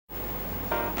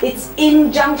It's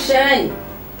injunction.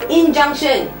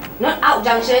 Injunction. Not out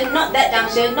junction, not that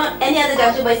junction, not any other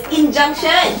junction, but it's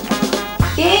injunction.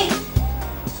 Okay?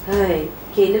 Hi.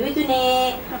 Okay, love you too,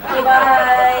 Nick. Okay,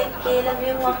 bye. Okay, love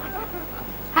you.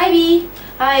 Hi, B.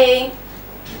 Hi.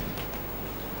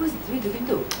 Who's talking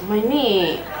to? My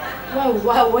Nick.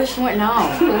 Why she want now?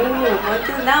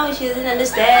 Until now, she doesn't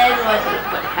understand what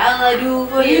the hell I do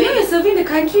for You you. know you're serving the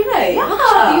country, right? Yeah.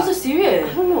 How are you so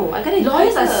serious? I don't know. I gotta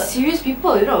Lawyers are serious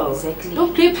people, you know. Exactly.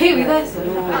 Don't play with us. No,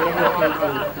 never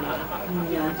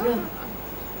play. Yeah.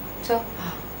 So,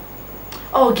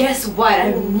 Oh, guess what?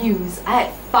 I have news. I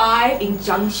had 5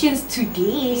 injunctions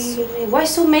today. why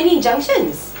so many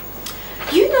injunctions?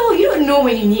 You don't know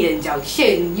when you need an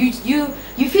injunction. You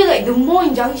feel like the more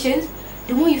injunctions,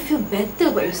 the more you feel better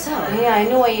about yourself. Yeah, I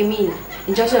know what you mean.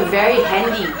 Injunctions are very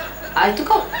handy. I took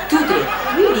out 2 today.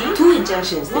 Really? 2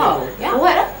 injunctions today. Wow. Yeah. For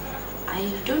what? I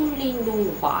don't really know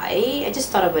why. I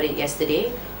just thought about it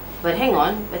yesterday. But hang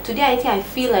on. But today I think I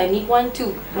feel I need one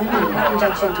too. One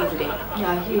injunction too today.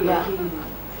 Yeah, I hear you. Yeah.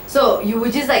 So you were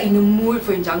just like in the mood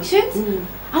for injunctions? Mm.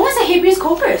 I want some habeas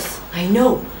corpus. I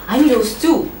know. I need those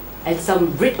too. And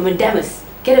some writ of mandamus.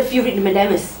 Get a few writ of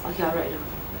mandamus. Okay, I'll write down.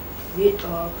 Writ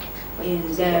of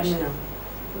mandamus.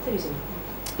 What time is it?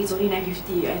 It's only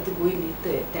 9:50. I have to go in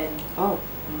later at 10. Oh.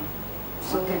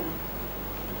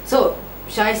 So,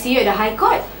 shall I see you at the High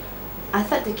Court? I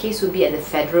thought the case would be at the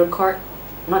federal court,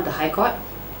 not the high court.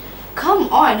 Come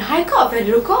on, High Court,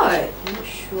 Federal Court. I'm not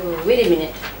sure. Wait a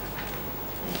minute.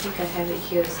 I think I have it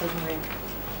here somewhere.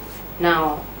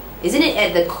 Now, isn't it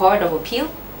at the Court of Appeal?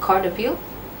 Court of Appeal?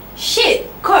 Shit!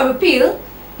 Court of Appeal?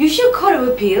 You sure Court of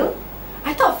Appeal?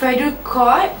 I thought Federal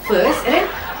Court first, and then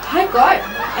High Court,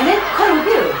 and then Court of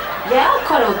Appeal. Yeah,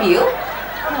 Court of Appeal.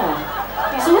 Oh.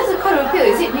 So where's the Court of Appeal?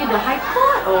 Is it near the High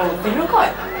Court or Federal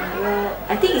Court?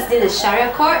 I think it's near the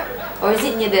Syariah court, or is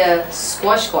it near the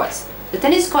squash courts? The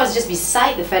tennis court is just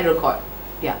beside the federal court.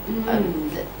 Yeah,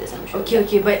 that's I'm sure.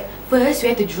 Okay, but first we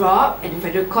have to drop at the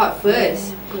Federal Court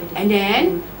first. And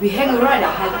then we hang around at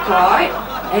the High Court,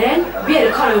 and then we at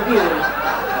the Court of Appeal.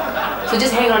 So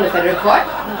just hang on the federal court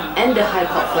and the high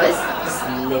court first. Just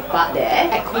lepak there.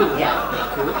 Act cool. Yeah,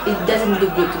 act cool. It doesn't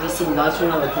look good to be seen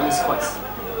loitering on the tennis courts.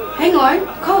 Hang on,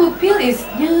 Court of Appeal is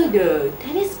near the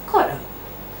tennis court.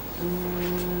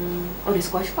 Or the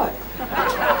squash court.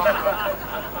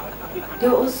 There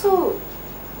are also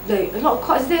like a lot of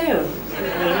courts there.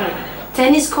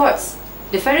 Tennis courts.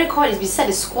 The federal court is beside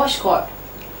the squash court.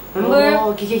 Remember?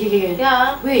 Oh, okay.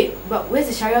 Yeah. Wait, but where's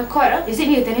the Syariah court? Is it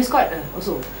near the tennis court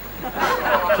also?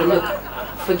 Okay, look.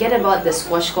 Forget about the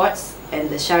squash courts and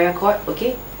the Syariah court,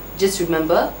 okay? Just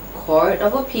remember, Court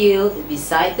of Appeal is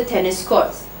beside the tennis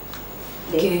courts.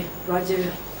 Okay, Roger.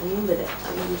 I remember that.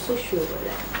 I'm so sure about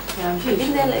that. Yeah, I'm sure I've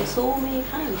been there like so many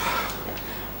times.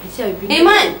 Actually, I've been Hey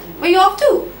man, where you off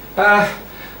to?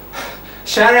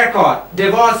 Syariah court,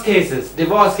 divorce cases.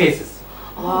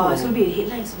 Oh, it's gonna be the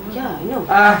headlines. Yeah, I know.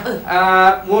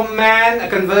 Woman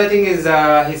converting his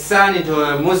son into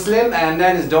a Muslim and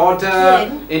then his daughter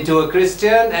into a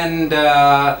Christian and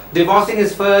divorcing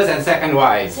his first and second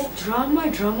wives. Is that drama?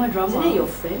 Isn't that your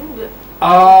friend?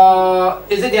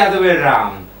 Is it the other way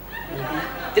around?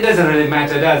 It doesn't really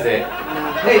matter, does it?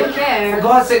 Hey, don't care. for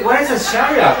God's sake, where is the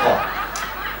Syariah court?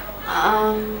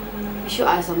 We should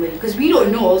ask somebody because we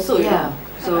don't know also. Yeah.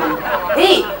 So,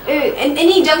 Hey,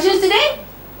 any injunctions today?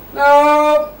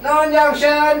 No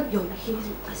injunction. Yo, he's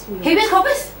asking me. habeas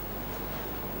corpus?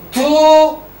 2,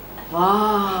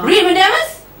 Wow. Read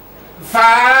mandamus?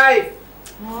 5.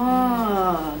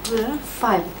 Wow. Good, huh?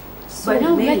 5. But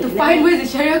now we have to find where's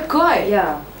the Syariah court.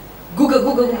 Yeah. Google. I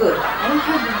don't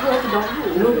have Google to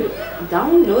download.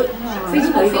 Download.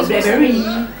 Facebook, BlackBerry.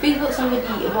 Facebook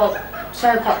somebody about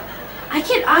Syariah court. I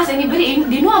can't ask anybody.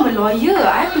 They know I'm a lawyer.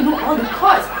 I have to know all the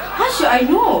courts. How should I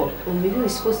know? Well, maybe we're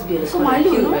supposed to be at the So Court of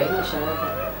malu, Appeal, no? right? Not Syariah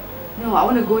court. No, I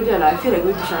want to go there. I feel like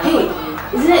going to Syariah Hey,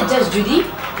 court. isn't that Judge Judy?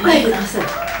 Hey, Ask her.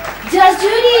 Judge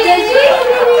Judy! Judge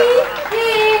Judy!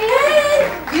 Hey!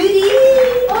 Judy!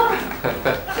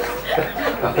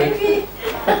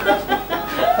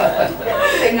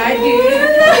 Ngada.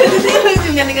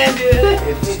 Jangan ngada.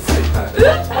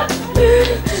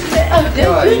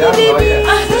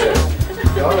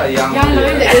 You're a young Yang lawyer.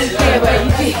 lawyer that doesn't care about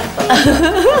anything.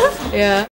 Yeah.